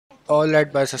All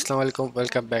right, guys, assalamu alaikum.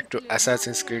 Welcome back to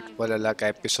Assassin's Creed Valhalla का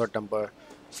episode number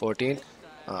 14।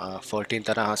 14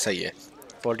 तरह हाँ सही है।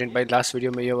 14 भाई लास्ट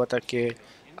वीडियो में ये हुआ था कि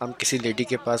हम किसी लेडी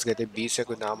के पास गए थे, 20 से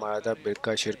कोई नाम आ रहा था,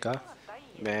 बिरका शिरका।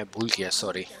 मैं भूल गया,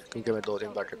 सॉरी, क्योंकि मैं 2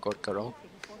 दिन बाद रिकॉर्ड कर रहा हूँ।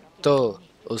 तो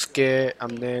उसके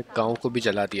हमने गांव को भी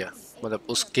जला दिया। मतलब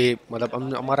उसके मतलब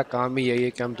हम हमारा काम ही यही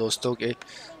है कि हम दोस्तों के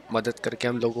मदद करके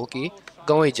हम लोगों की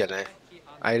गांव ही जलाएं।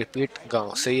 आई रिपीट,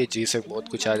 गांव से ये जी से बहुत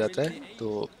कुछ आ जाता है,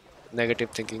 तो नेगेटिव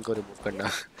थिंकिंग को रिमूव करना।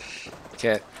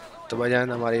 खैर, तो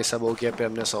भाईजान हमारे ये सब हो गया। फिर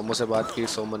हमने सोमो से बात की,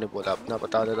 सोमो ने बोला अपना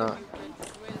बता देना,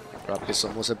 और आप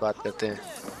सोमो से बात करते हैं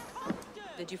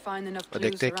Did you find enough और clues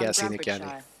देखते हैं क्या around सीन है क्या नहीं।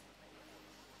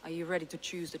 Grandbridgeshire? Are you ready to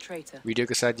choose the traitor? Video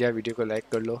के साथ यार वीडियो को लाइक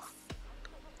कर लो।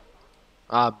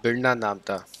 हाँ, बिरना नाम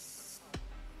था।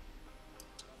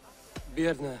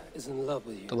 Birna is in love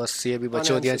with you. तो बस ये भी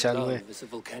बचौदियाँ Unanswered चालू है, love is a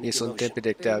ये volcanic सुनते हैं emotion. फिर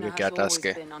देखते हैं Birna आगे has क्या always टास्क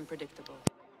है। been unpredictable.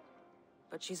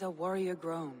 But she's a warrior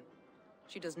grown.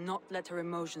 She does not let her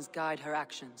emotions guide her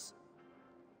actions.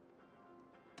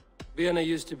 Birna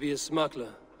used to be a smuggler,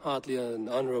 hardly an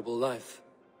honorable life.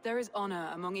 There is honor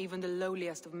among even the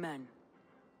lowliest of men.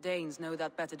 Danes know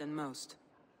that better than most.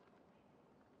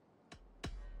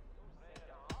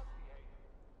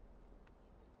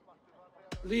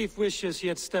 Leif wishes he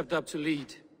had stepped up to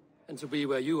lead, and to be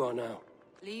where you are now.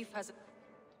 Leif has...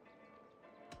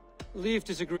 Leif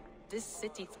disagrees. This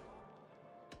city...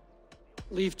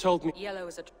 Leif told me Yellow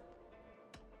is a...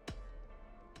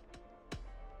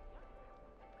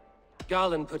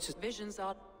 Garland puts his... Visions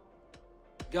are...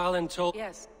 Garland told...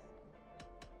 Yes.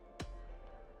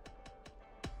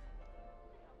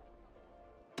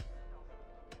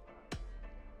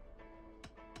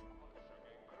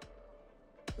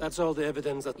 That's all the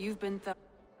evidence that You've been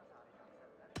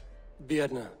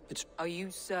Birna... It's... Are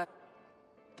you, sir?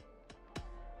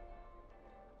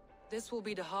 This will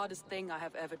be the hardest thing I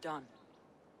have ever done.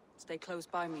 Stay close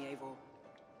by me, Eivor.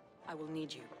 I will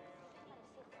need you.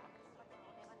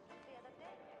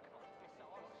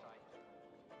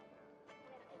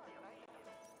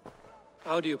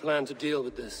 How do you plan to deal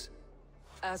with this?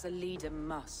 As a leader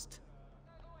must.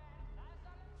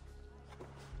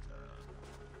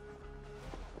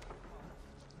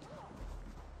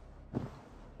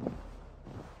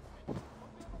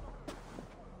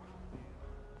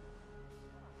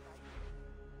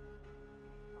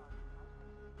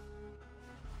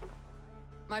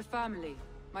 My family,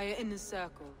 my inner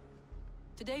circle.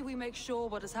 Today we make sure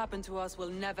what has happened to us will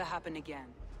never happen again.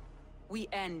 We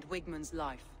end Wigmund's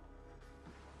life.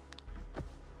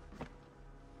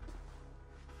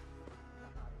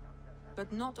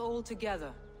 But not all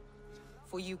together.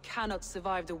 For you cannot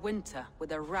survive the winter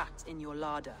with a rat in your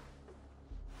larder.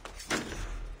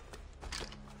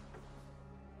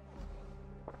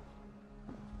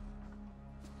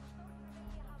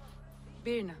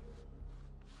 Birna.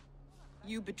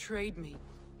 You betrayed me.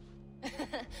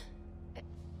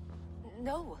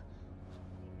 No.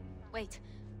 Wait,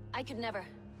 I could never.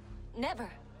 Never.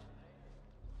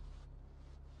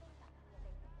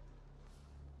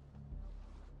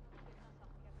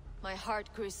 My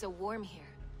heart grew so warm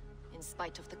here, in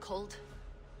spite of the cold.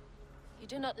 You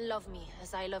do not love me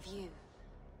as I love you.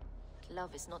 But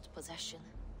love is not possession.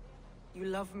 You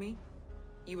love me?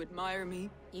 You admire me?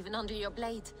 Even under your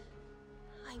blade,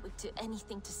 I would do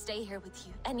anything to stay here with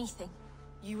you. Anything.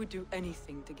 You would do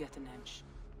anything to get an edge.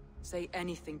 Say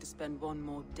anything to spend one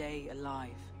more day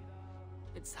alive.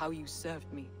 It's how you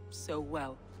served me so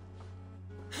well.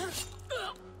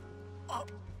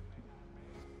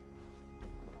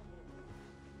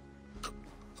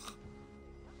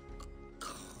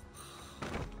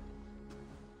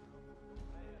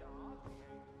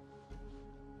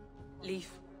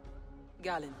 Leif,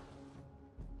 Galen,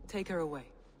 take her away.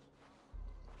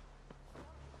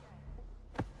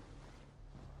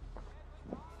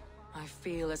 I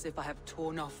feel as if I have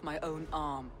torn off my own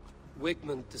arm.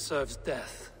 Wigmund deserves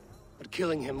death, but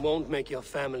killing him won't make your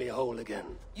family whole again.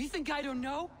 You think I don't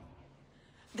know?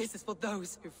 This is for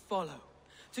those who follow.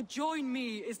 To join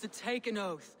me is to take an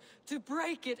oath. To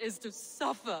break it is to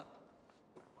suffer.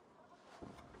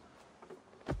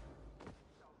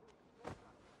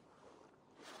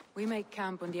 We make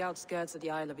camp on the outskirts of the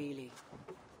Isle of Ely.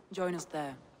 Join us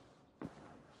there.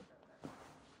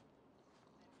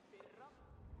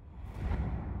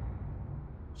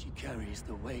 She carries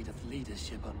the weight of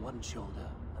leadership on one shoulder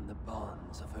and the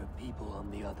bonds of her people on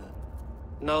the other.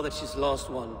 Now that she's lost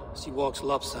one, she walks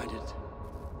lopsided.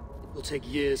 It will take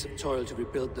years of toil to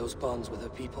rebuild those bonds with her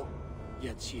people.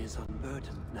 Yet she is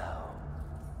unburdened now.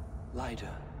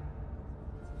 Lighter.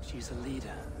 She's a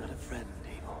leader, not a friend,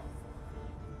 Abel.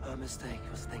 Her mistake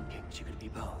was thinking she could be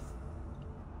both.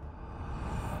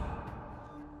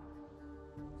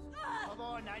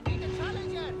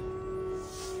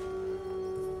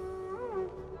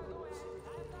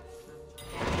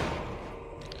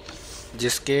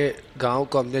 जिसके गांव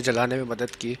को हमने जलाने में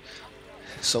मदद की,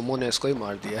 सोमो ने इसको ही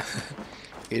मार दिया।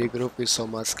 मेरी ग्रुप इज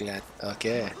सोमास क्लैन।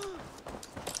 ओके,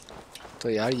 तो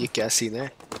यार ये क्या सीन है?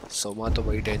 सोमा तो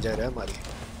बड़ी डेंजर है हमारी।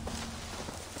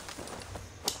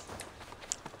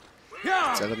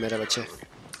 चलो मेरे बच्चे,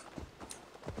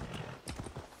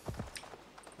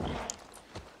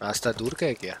 रास्ता दूर का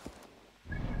है क्या?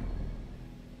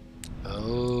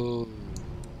 ओह,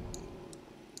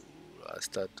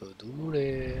 रास्ता तो दूर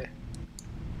है,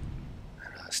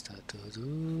 रास्ता तो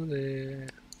दूर है,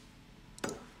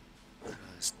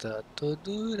 रास्ता तो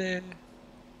दूर है।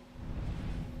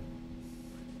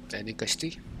 एनी कश्ती,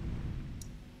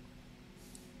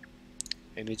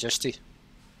 एनी कश्ती?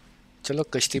 चलो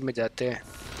कश्ती में जाते हैं,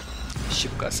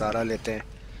 शिप का सहारा लेते हैं।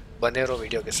 बने रहो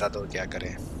वीडियो के साथ, और क्या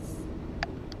करें।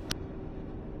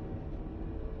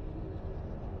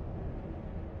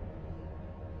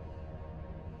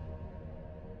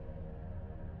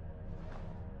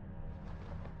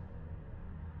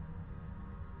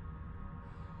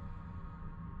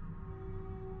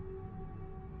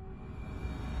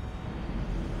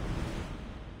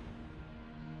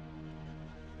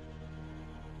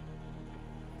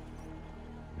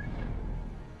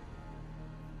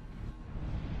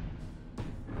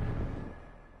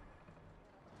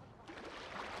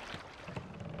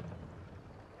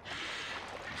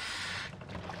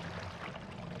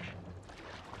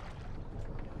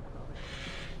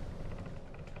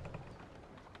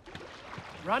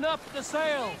 Run up the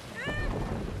sail!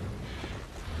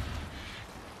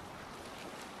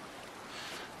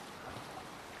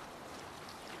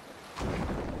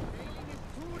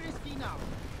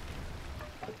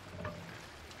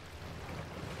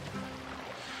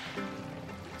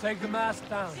 Take the mast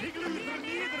down.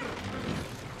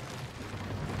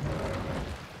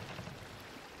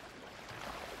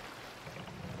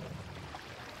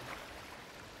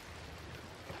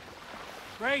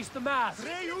 Raise the mast.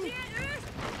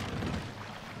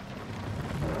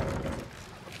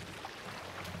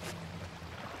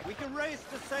 We can raise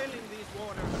the sail in these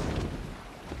waters.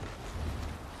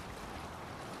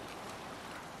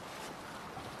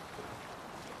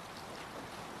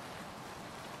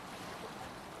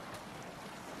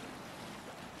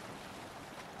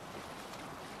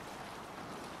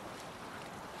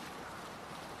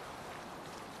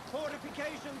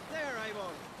 Fortifications there,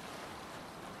 Avon.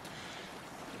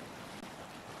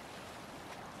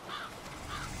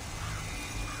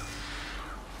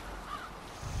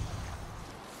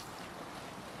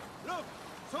 Look!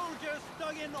 Soldiers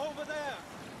dug in over there!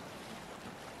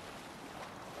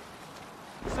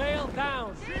 Sail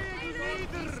down!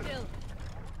 Be still.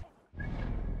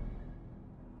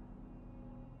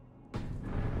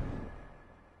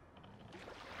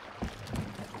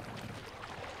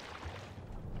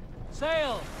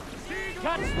 Sail!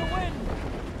 Catch the wind!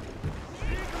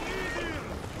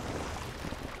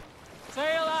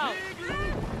 Sail out!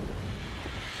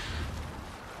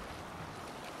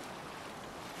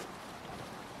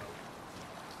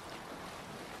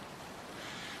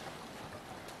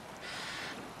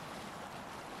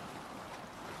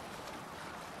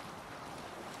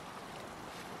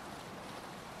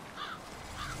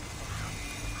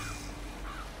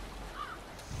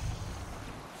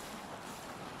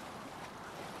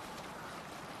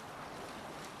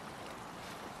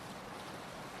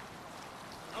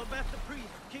 I'll bet the priest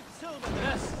keeps silver there.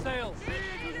 Yes, sail!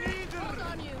 Hold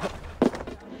on, you.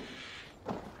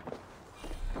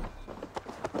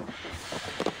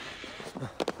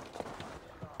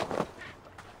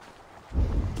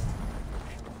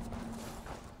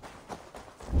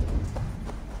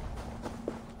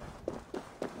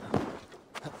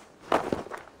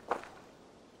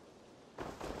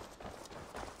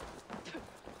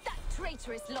 That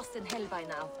traitor is lost in hell by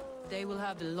now. They will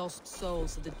have the lost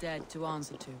souls of the dead to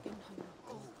answer to.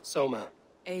 Soma.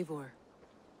 Eivor,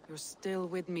 you're still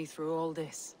with me through all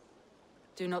this.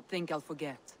 Do not think I'll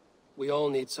forget. We all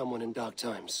need someone in dark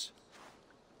times.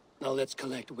 Now let's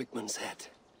collect Wigmund's head.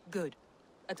 Good.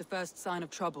 At the first sign of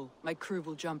trouble, my crew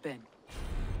will jump in.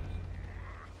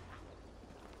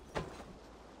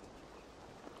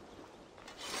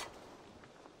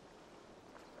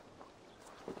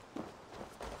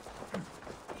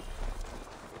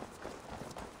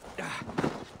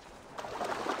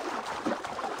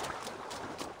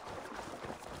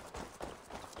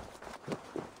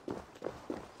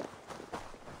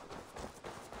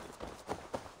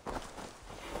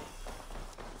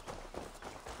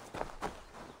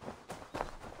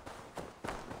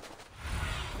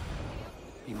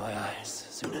 Be my eyes,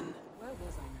 Sunan.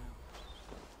 was I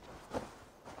now?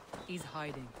 He's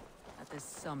hiding. At the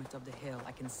summit of the hill,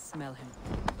 I can smell him.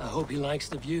 I hope he likes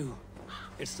the view.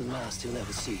 It's the last he'll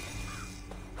ever see.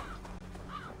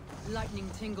 Lightning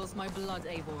tingles my blood,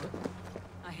 Eivor.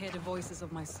 I hear the voices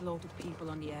of my slaughtered people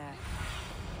on the air.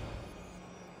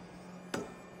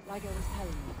 Like I was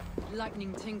telling you,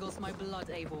 lightning tingles my blood,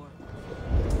 Eivor.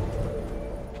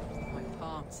 My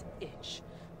palms itch.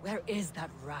 Where is that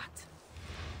rat?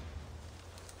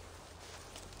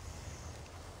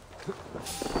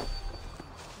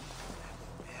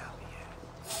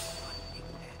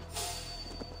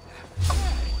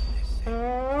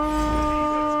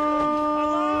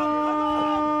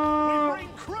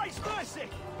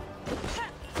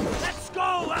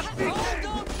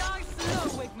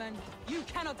 You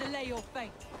cannot delay your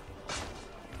fate.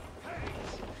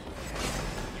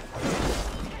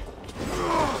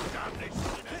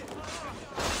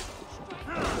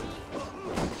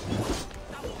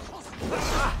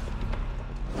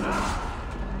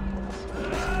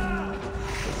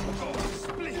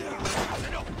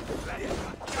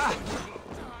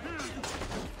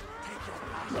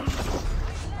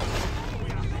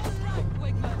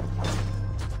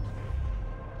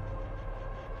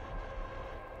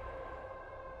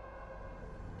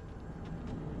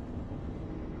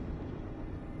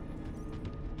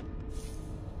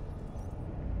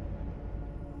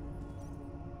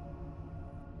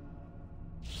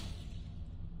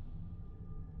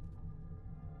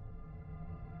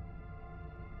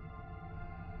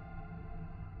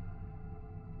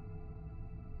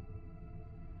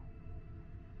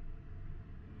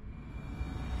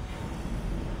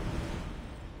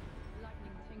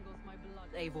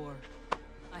 Eivor.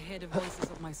 I hear the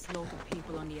voices of my slaughtered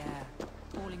people on the air,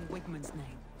 calling Wigmund's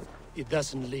name. He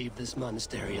doesn't leave this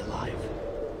monastery alive.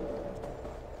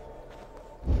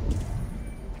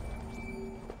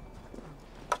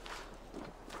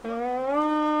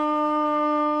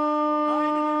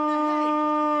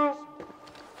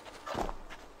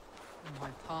 My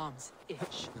palms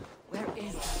itch. Where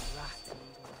is that rat?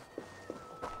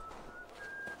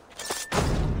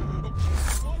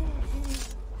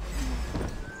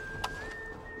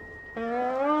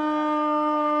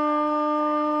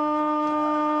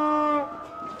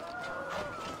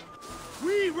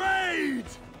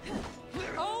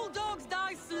 Old dogs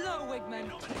die slow,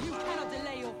 Wigmund. You cannot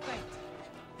delay your fate.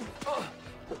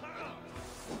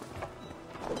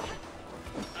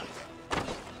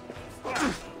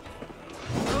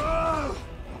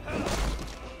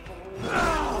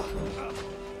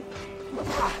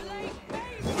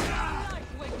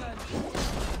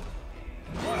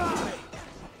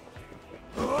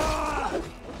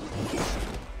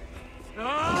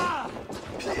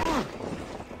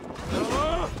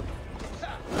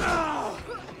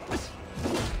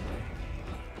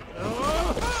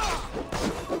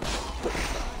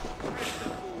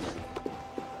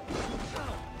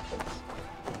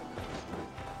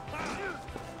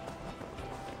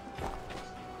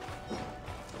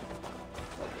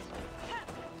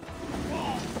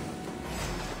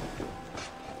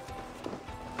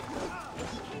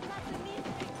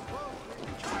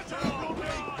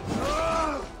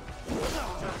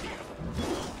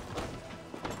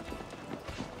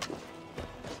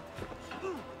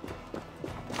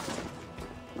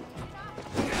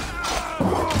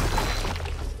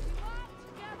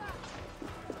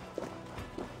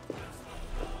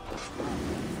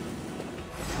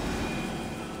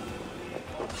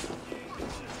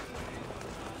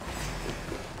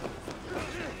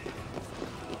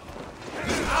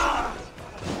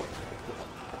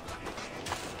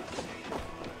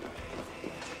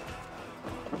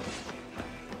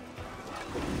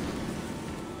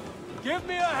 Give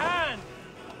me a hand!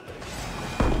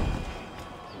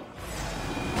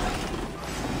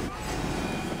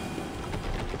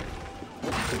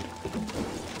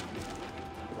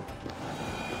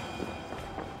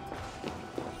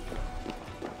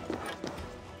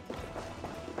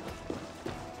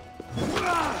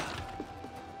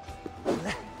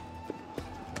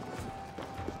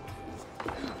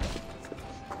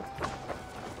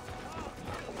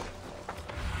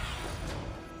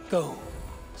 Go,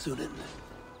 Sunan.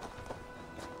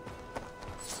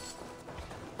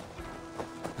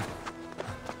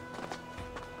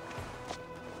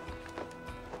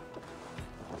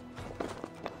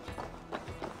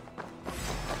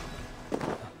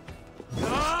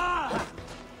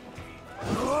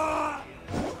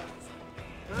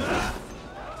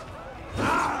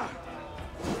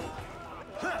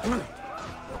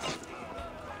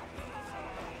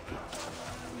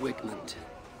 Wigmund,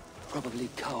 probably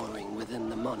cowering within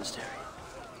the monastery.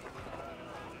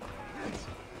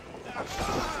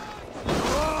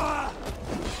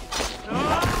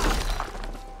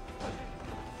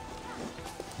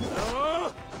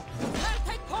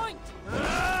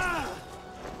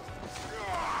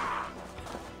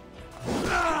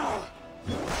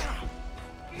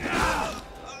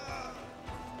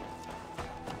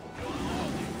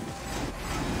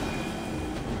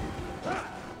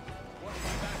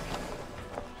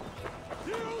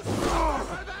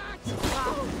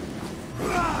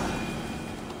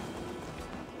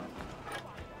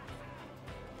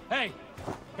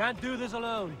 Can't do this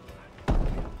alone.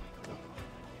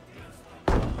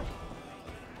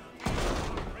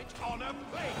 On a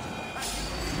plate.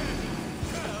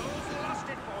 Girls lost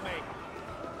it for me.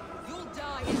 You'll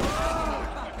die in agony,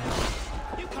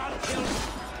 fucker. You can't kill me.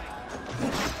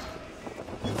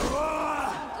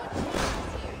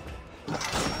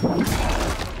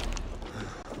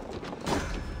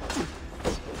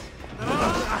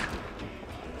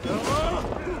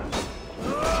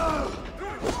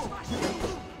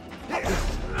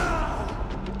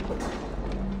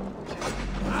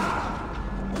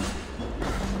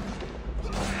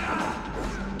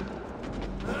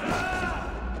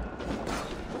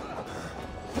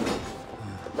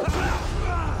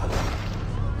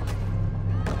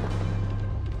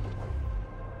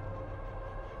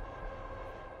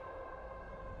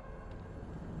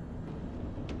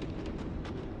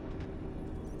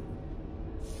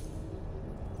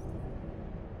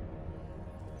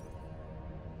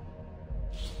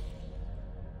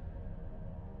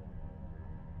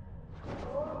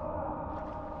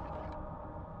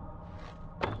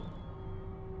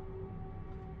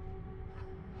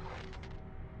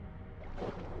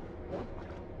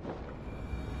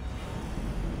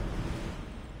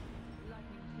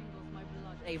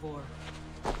 Eivor.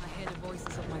 I hear the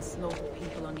voices of my slaughtered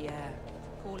people on the air,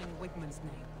 calling Wigmund's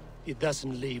name. He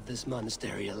doesn't leave this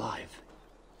monastery alive.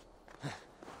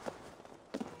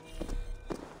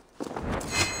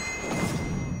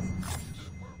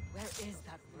 Where is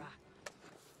that rat?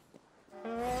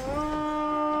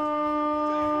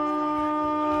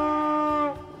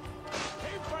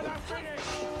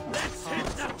 Let's hit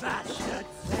the bastard!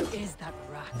 Where is that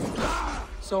rat?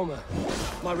 Soma,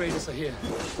 my raiders are here.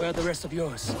 Where are the rest of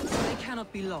yours? They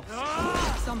cannot be lost.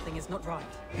 Something is not right.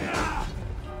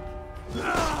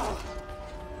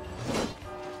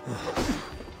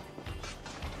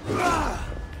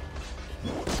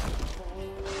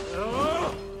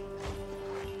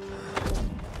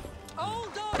 All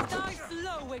dogs die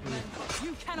slow, Wigmund.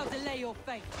 You cannot delay your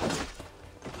fate.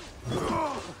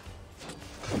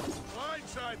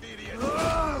 Blindside, idiot.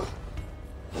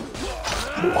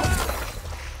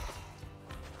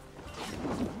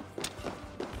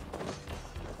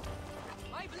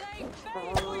 I blame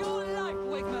fate for your life,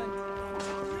 Wigmund.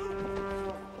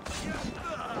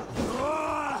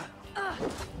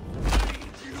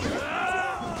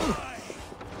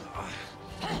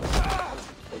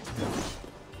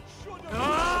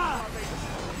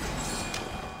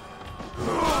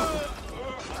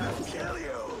 I'll kill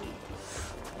you.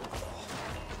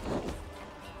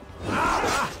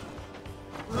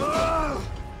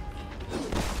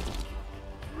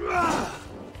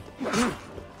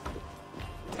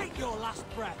 Take your last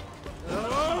breath.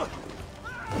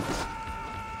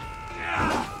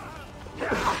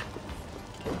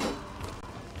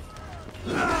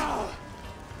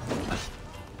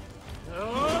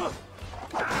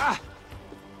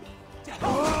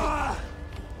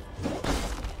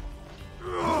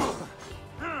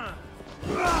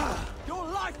 Your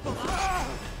life belongs.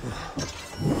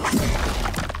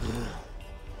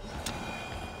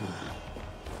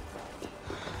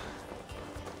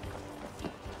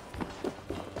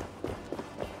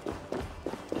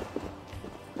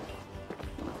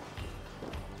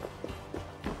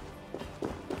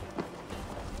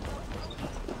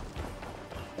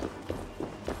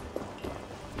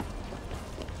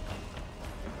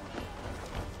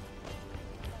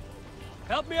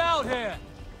 Help me out here!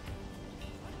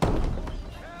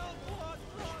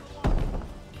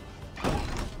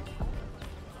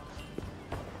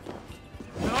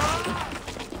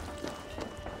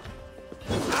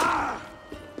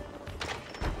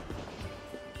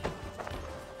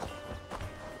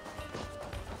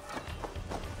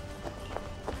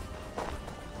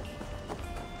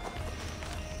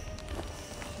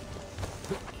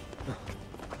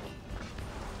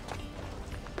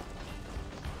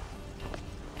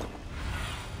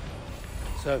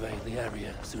 Survey the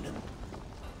area, Sunan.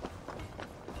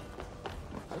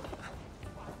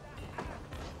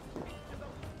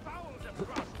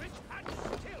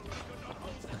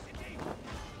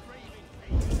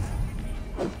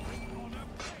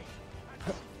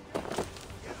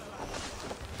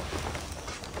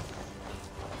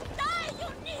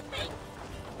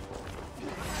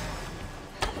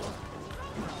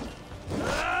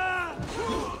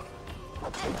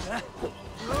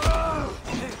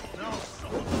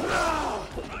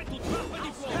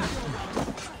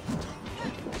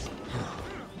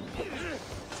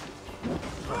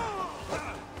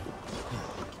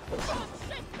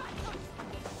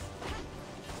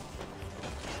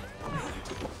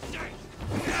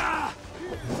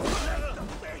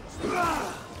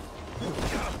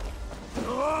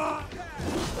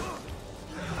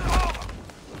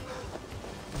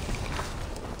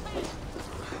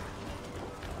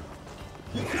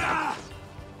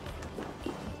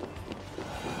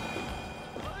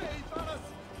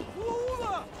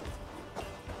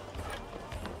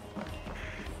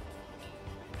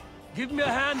 Give me a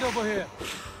hand over here.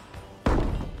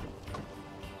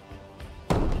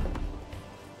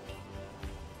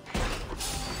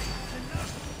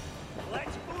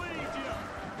 Let's bleed you!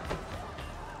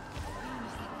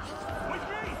 With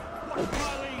me! Watch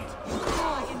my lead!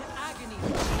 Die in agony,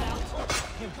 Belt.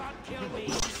 You can't kill me!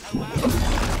 Oh, wow.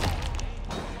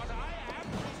 What I am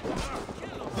is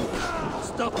kill.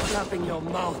 Stop flapping your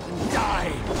mouth and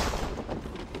die!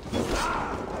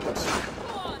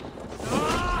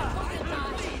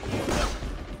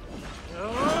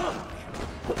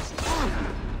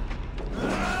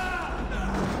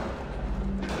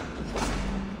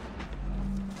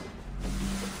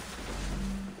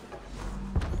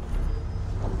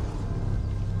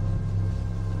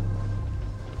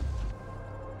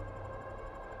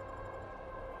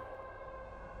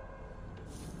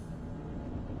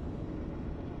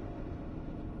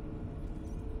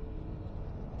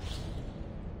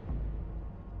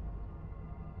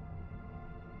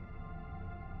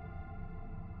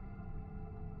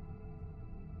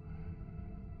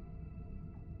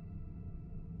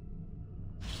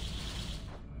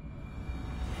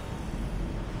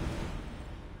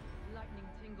 Lightning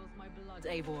tingles my blood,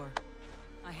 Eivor.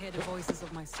 I hear the voices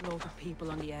of my slaughtered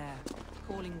people on the air,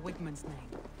 calling Wigmund's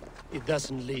name. It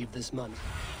doesn't leave this month.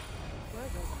 Where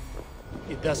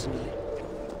does It doesn't leave.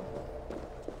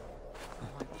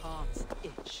 my palms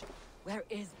itch? Where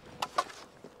is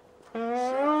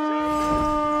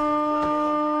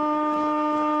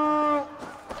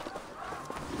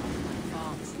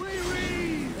palms?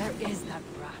 Where is that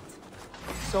rat?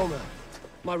 Soma,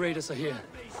 my raiders are here.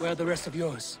 Where are the rest of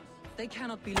yours? They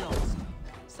cannot be lost.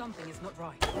 Something is not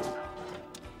right.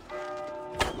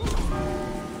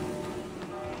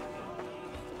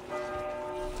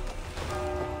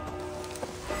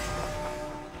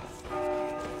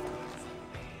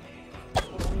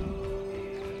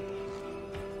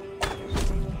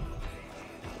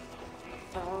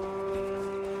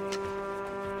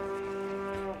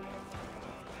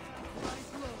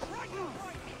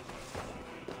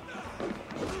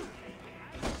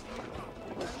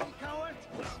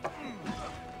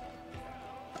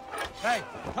 Hey,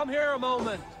 come here a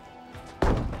moment.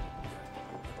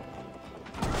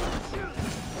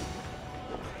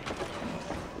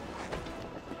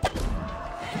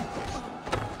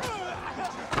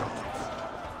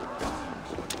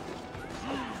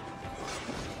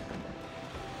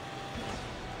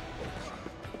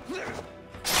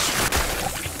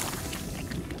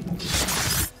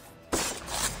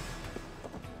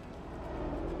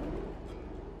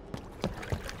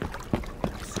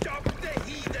 Stop the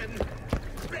heathen!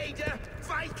 Raider!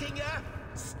 Vikinger!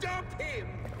 Stop him!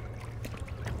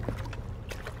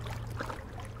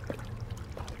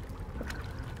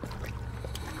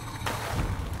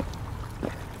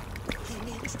 He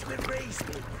needs to erase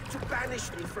me, to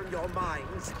banish me from your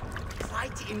minds.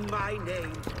 Fight in my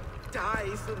name.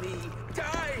 Die for me.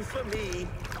 Die for me.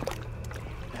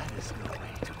 That is no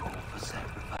way to call for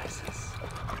sacrifices.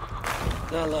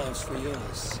 Their lives for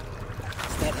yours.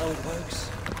 Is that how it works?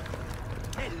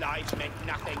 Their lives meant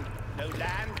nothing. No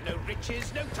land, no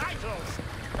riches, no titles.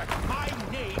 But my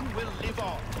name will live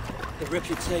on. The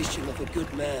reputation of a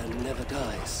good man never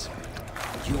dies.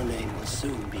 But your name will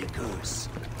soon be a curse.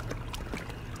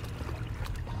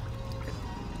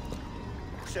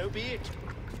 So be it.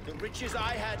 The riches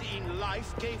I had in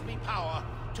life gave me power.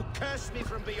 To curse me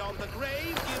from beyond the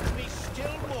grave gives me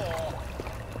still more.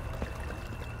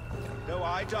 Though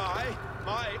I die,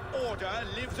 my order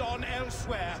lives on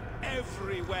elsewhere,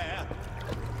 everywhere.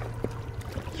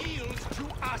 Yield to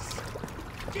us.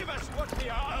 Give us what we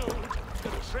are owed. The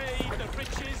trade, the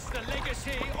riches, the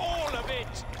legacy, all of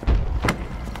it.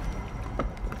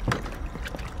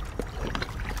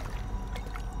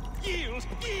 Yield,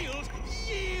 yield,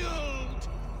 yield!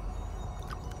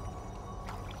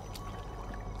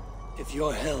 If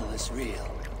your hell is real,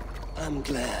 I'm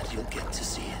glad you'll get to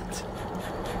see it.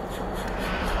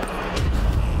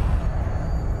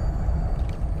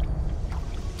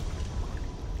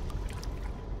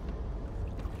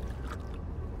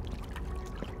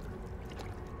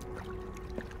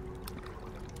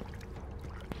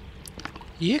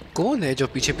 ये कौन है जो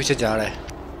पीछे पीछे जा रहा है?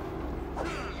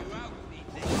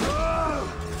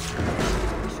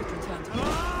 We should return to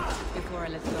Egypt before I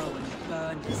let go and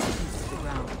burn this piece to the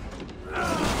ground.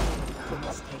 We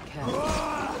must take care.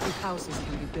 If houses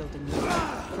can be built anew,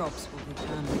 crops will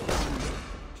return with time.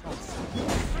 Trust.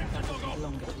 That will take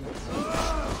longer to look.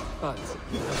 But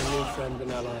you have a new friend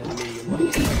and ally in me and my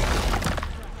king.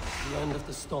 The end of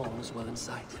the storm is well in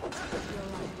sight. You're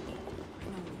right.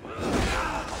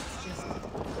 It's just...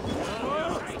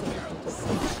 It's difficult to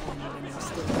see when you're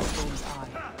still in the storm's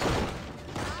eye.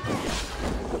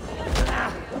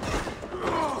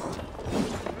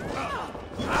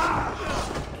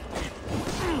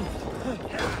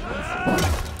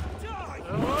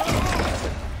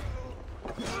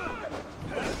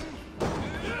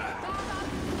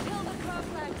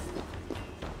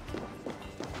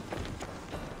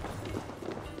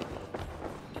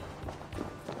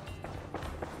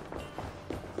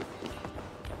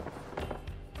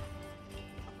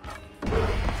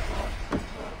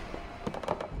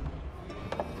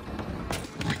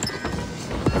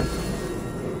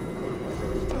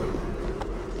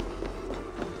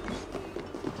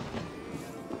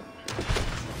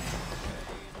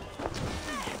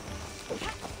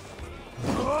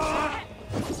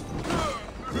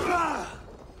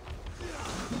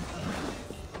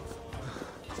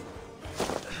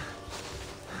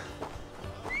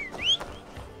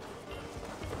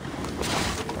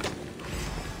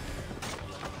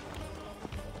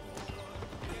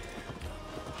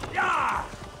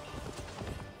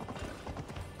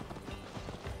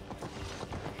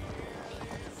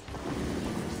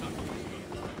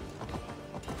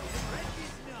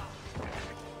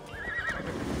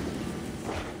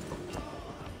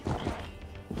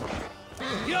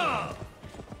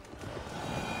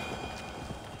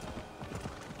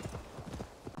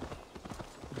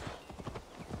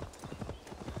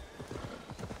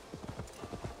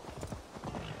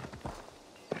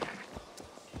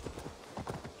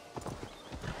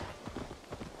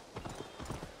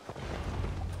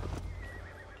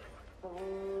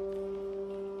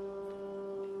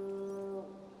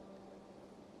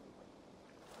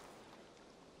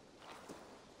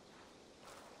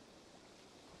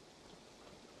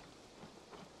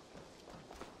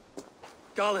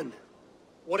 Garland,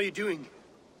 what are you doing?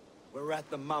 We're at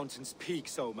the mountain's peak,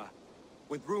 Soma.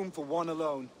 With room for one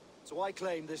alone. So I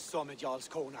claim this summit, Jarl's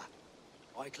Corner.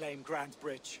 I claim Grand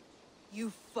Bridge.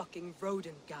 You fucking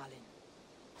rodent, Galen.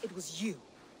 It was you.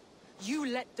 You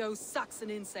let those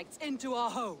Saxon insects into our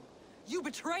home. You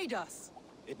betrayed us.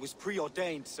 It was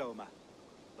preordained, Soma.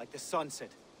 Like the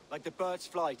sunset, like the bird's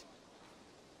flight.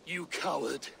 You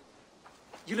coward.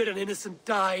 You let an innocent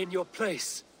die in your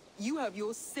place. You have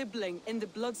your sibling in the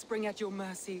blood spring at your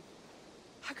mercy.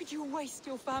 How could you waste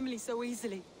your family so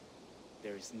easily?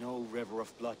 There is no river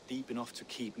of blood deep enough to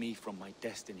keep me from my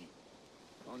destiny.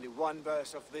 Only one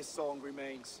verse of this song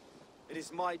remains. It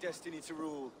is my destiny to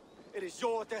rule. It is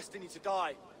your destiny to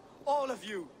die. All of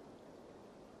you.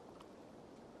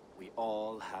 We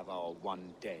all have our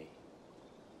one day.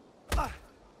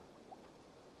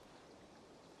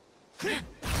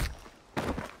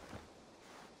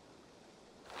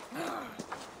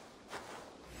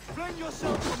 Fling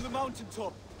yourself from the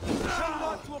mountaintop. Travel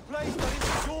on to a place that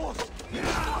is yours.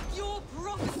 Fuck your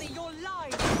prophecy, your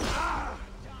lies!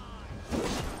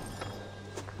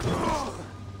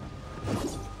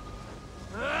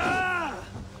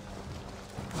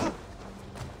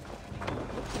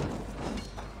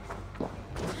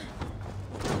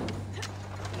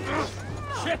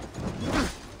 Shit!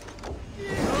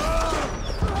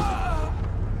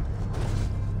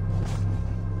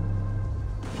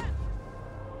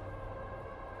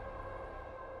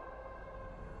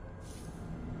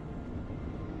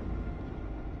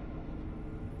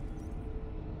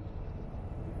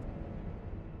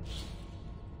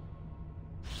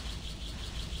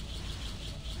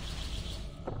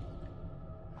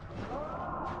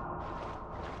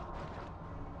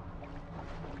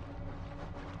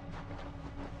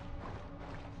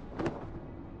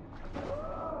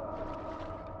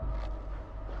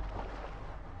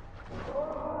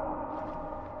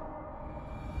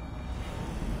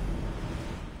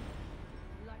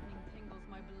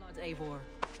 Eivor.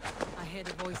 I hear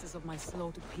the voices of my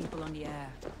slaughtered people on the air,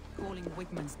 calling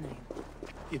Wigmund's name.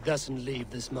 He doesn't leave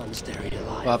this monastery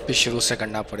alive. वापिस शुरू से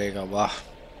करना पड़ेगा वाह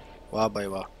वाह भाई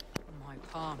वाह My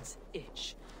palms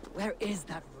itch. Where is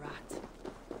that rat?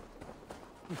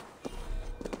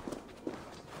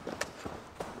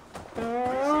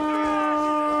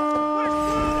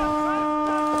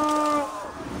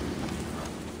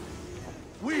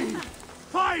 We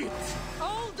fight!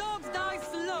 Old dogs die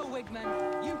slow,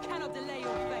 Wigmund. You cannot delay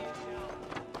your fate.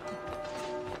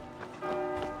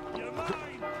 You're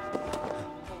mine!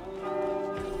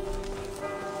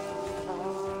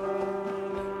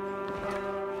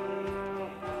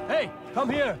 Hey, come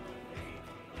here!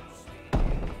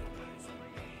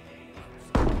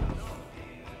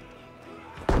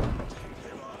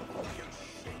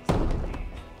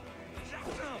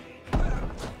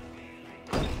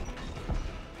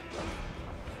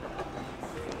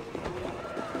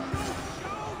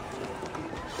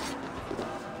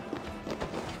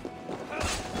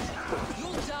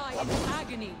 You'll die in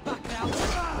agony, Bacchus.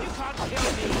 You can't kill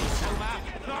me, Soma.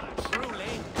 Not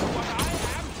truly. What I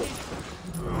am is...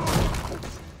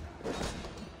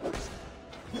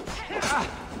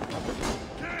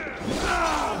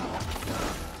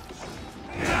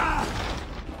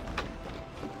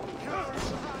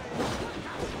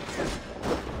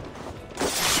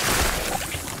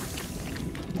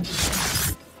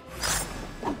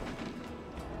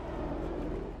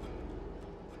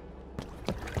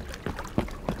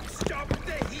 Stop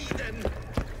the heathen!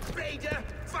 Raider,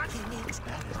 fucking it!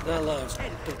 Their lives.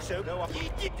 So go on. We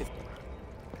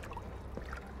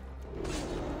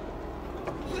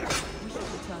should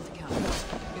return to camp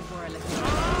before I let you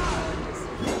burn this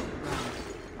around.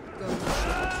 Go to the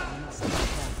ship. I must be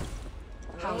careful.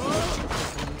 Houses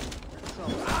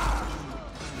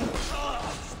are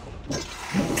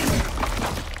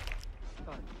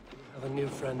Have a new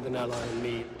friend and ally in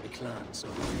me, the clan, so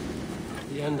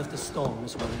the end of the storm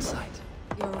is well in sight.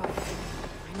 You're right.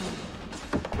 I know.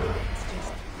 It's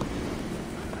just...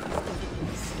 It's difficult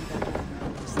to see that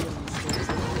we're still in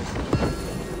stores.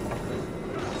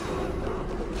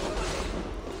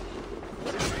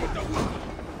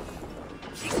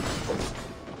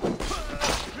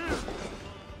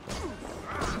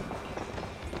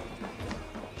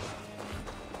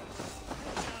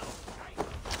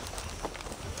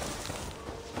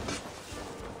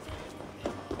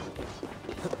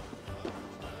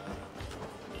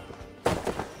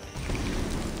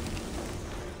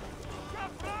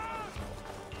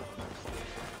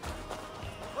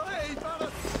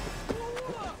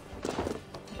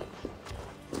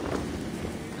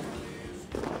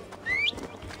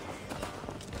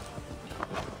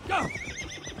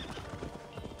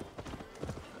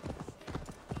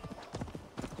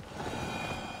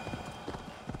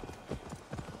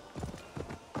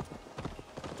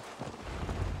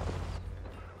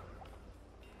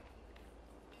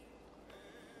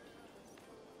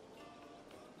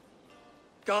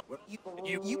 God,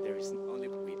 There is only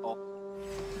we all.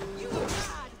 You were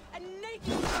mad and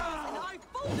naked, and I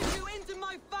folded you into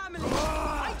my family.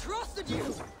 I trusted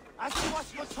you. As it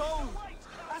was foretold,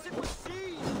 as it was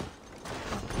seen.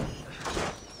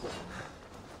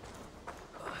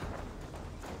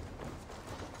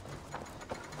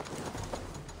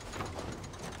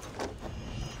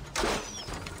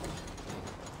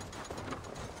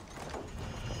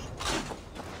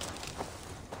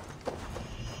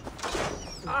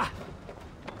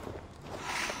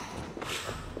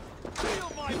 Feel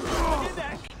my blood in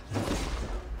there.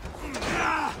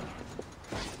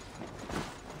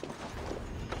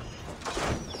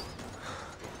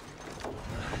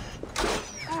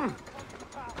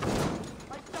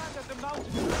 I stand at the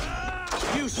mountain.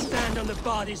 you stand on the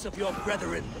bodies of your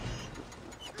brethren.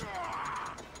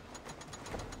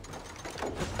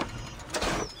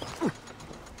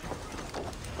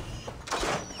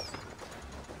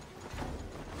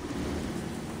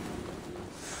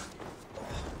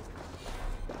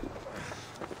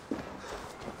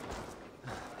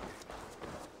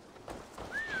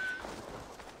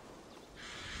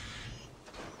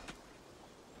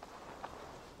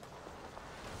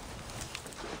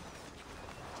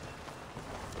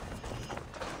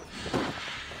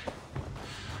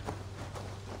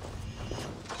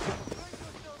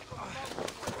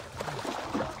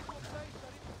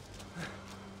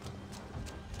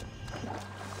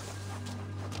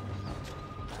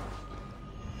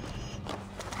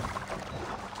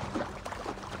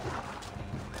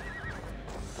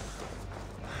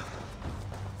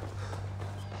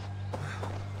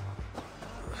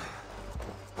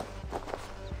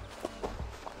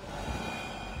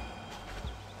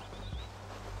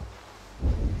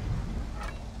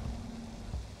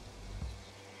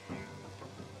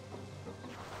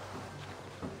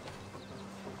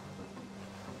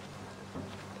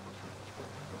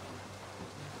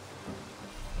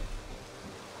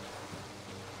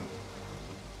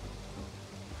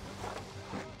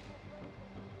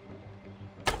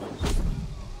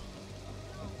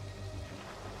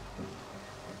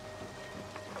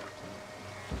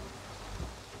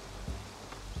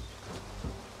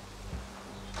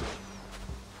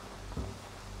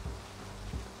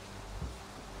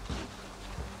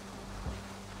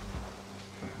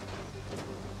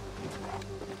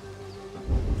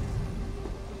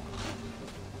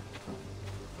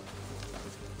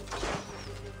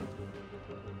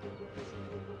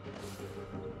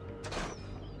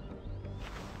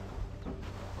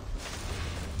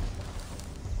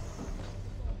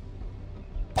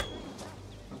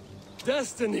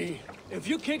 Destiny. If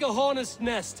you kick a hornet's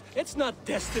nest, it's not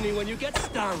destiny when you get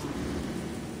stung.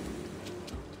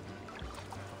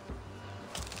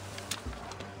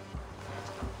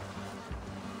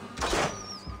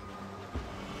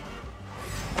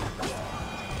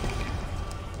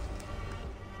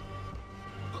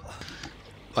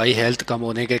 भाई health कम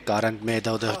होने के कारण मैं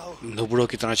इधर उधर नुबड़ों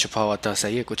की तरह छुपा हुआ था।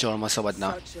 सही है, कुछ और मत समझना।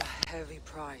 Such a heavy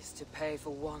price to pay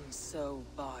for one so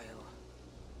vile.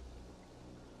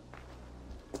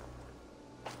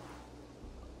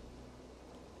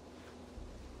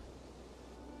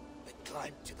 I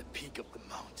climbed to the peak of the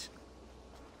mountain.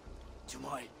 To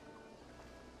my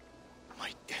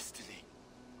destiny.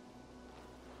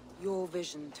 Your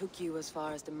vision took you as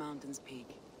far as the mountain's peak,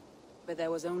 but there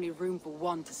was only room for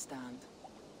one to stand.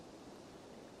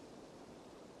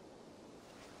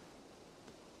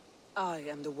 I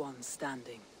am the one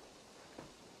standing.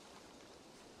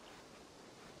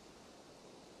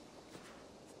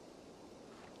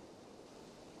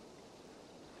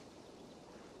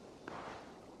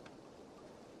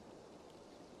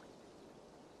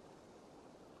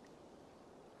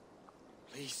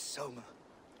 Please, Soma.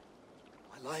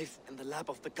 My life in the lap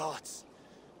of the gods.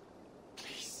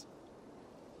 Please.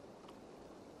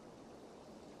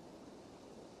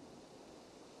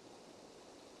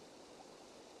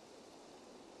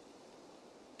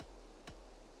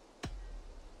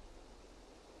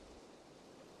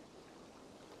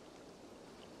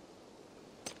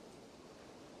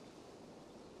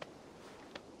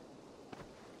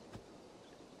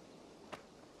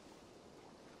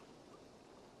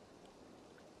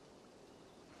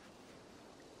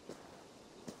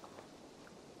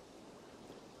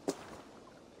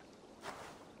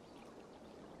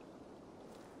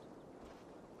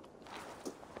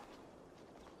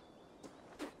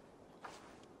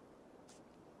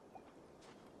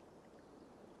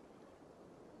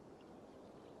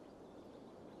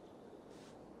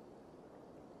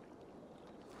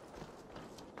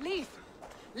 Leaf!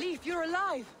 Leaf, you're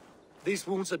alive! These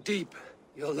wounds are deep.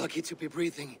 You're lucky to be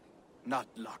breathing. Not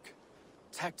luck.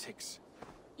 Tactics.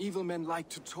 Evil men like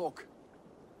to talk.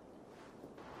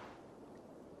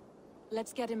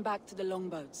 Let's get him back to the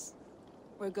longboats.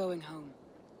 We're going home.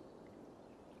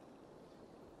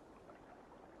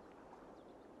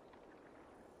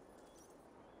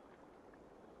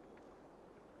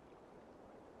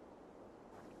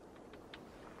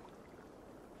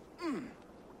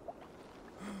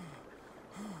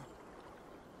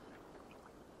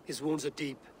 His wounds are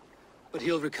deep, but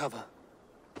he'll recover.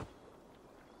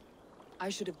 I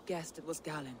should have guessed it was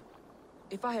Galen.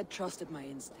 If I had trusted my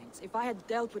instincts, if I had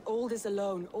dealt with all this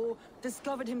alone, or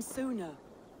discovered him sooner.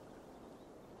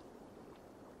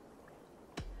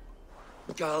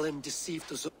 Galen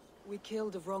deceived us. We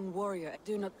killed the wrong warrior. I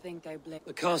do not think I blame...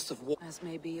 The cost of war. As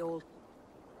may be all...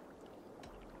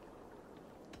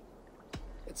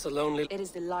 It's a lonely... It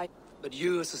is the light... But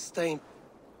you sustained...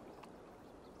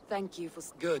 Thank you for...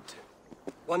 Good.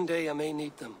 One day I may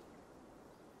need them.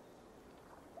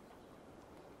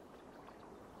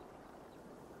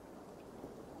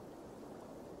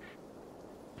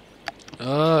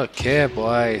 Okay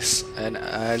boys an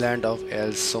island of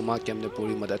L Soma की हमने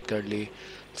पूरी मदद कर ली,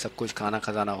 सब कुछ खाना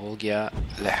खजाना हो गया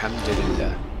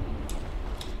अल्हम्दुलिल्लाह।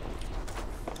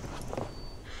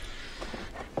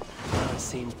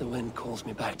 Seems the wind calls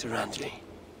me back to Randvi.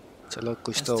 चलो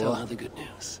कुछ Let's तो tell हुआ। her the good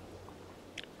news.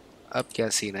 अब क्या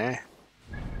सीन है?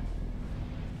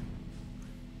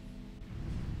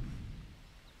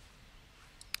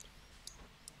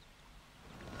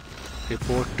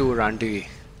 रिपोर्ट टू रांडवी,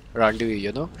 रांडवी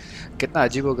यू नो, कितना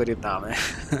अजीबोगरीब नाम है।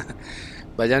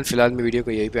 भजन फिलहाल मैं वीडियो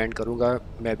को यही पे एंड करूँगा।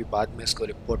 मैं अभी बाद में इसको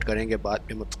रिपोर्ट करेंगे,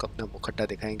 बाद में मुझको अपना मुखट्टा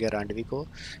दिखाएंगे रांडवी को।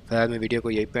 फिलहाल मैं वीडियो को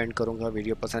यही पे एंड करूँगा।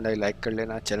 वीडियो पसंद आई लाइक कर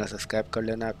लेना, चैनल सब्सक्राइब कर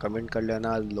लेना, कमेंट कर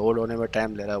लेना। लोड होने में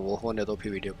टाइम ले रहा है, वो होने दो,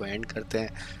 फिर वीडियो को एंड करते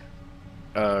हैं।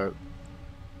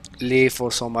 लीफ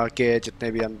और सोमा के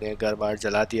जितने भी हमने घर बार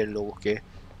जला दिए लोगों के,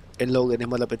 इन लोगों ने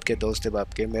मतलब इनके दोस्त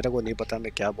बाप के, मेरे को नहीं पता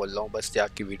मैं क्या बोल रहा हूँ, बस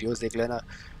जाके वीडियोस देख लेना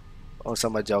और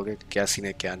समझ जाओगे क्या सीन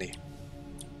है क्या नहीं।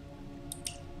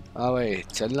 हाँ भाई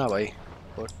चलना भाई।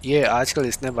 और ये आजकल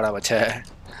इसने बड़ा बचा है,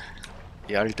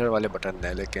 ये अल्टर वाले बटन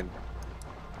है, लेकिन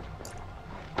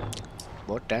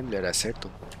बहुत टाइम ले रहा है सेट। तो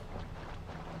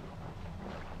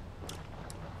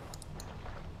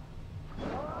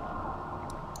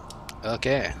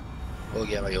ओके हो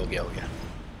गया भाई, हो गया हो गया।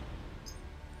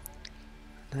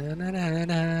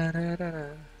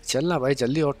 चलना भाई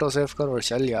जल्दी ऑटो सेव कर और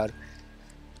चल यार।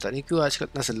 पता नहीं क्यों आजकल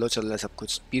इतना स्लो चल रहा है सब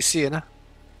कुछ। पीसी है ना?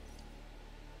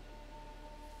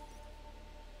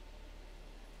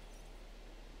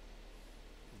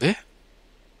 बे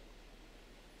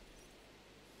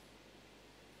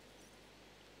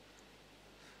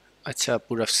अच्छा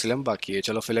पूरा फिल्म बाकी है,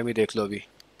 चलो फिल्म ही देख लो अभी।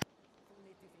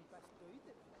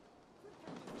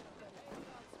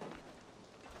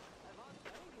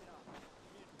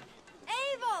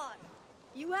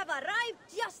 You have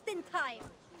arrived just in time.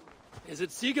 Is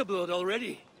it Seegerblood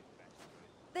already?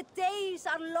 The days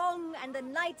are long and the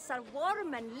nights are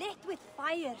warm and lit with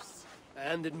fires.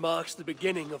 And it marks the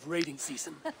beginning of raiding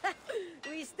season.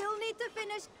 We still need to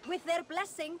finish. With their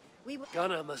blessing, we will...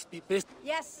 Gunnar must be pissed.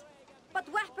 Yes,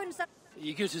 but weapons are...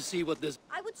 Eager to see what this...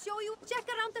 I would show you. Check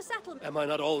around the settlement. Am I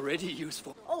not already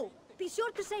useful? Oh, be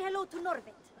sure to say hello to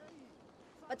Norvit.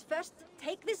 But first,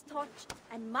 take this torch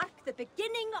and mark the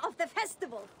beginning of the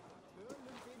festival.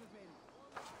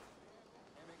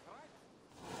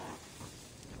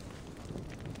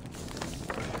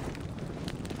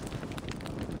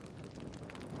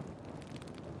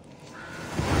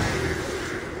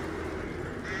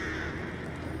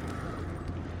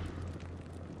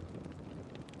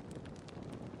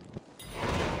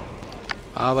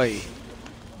 हाँ भाई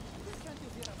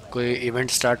कोई event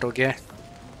start हो गया है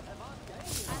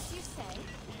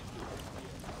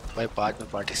भाई। बाद में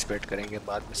participate करेंगे,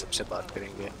 बाद में सबसे बात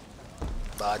करेंगे,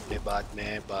 बाद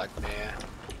में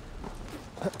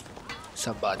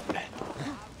सब बाद में।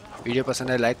 वीडियो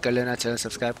पसंद है लाइक कर लेना, चैनल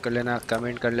सब्सक्राइब कर लेना,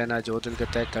 कमेंट कर लेना, जो दिल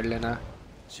करता है कर लेना।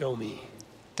 Show me.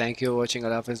 Thank you watching.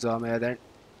 अल्लाह हाफिज़, दुआ में याद है,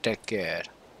 टेक केयर।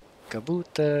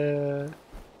 कबूतर,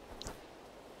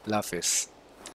 अल्लाह हाफिज़।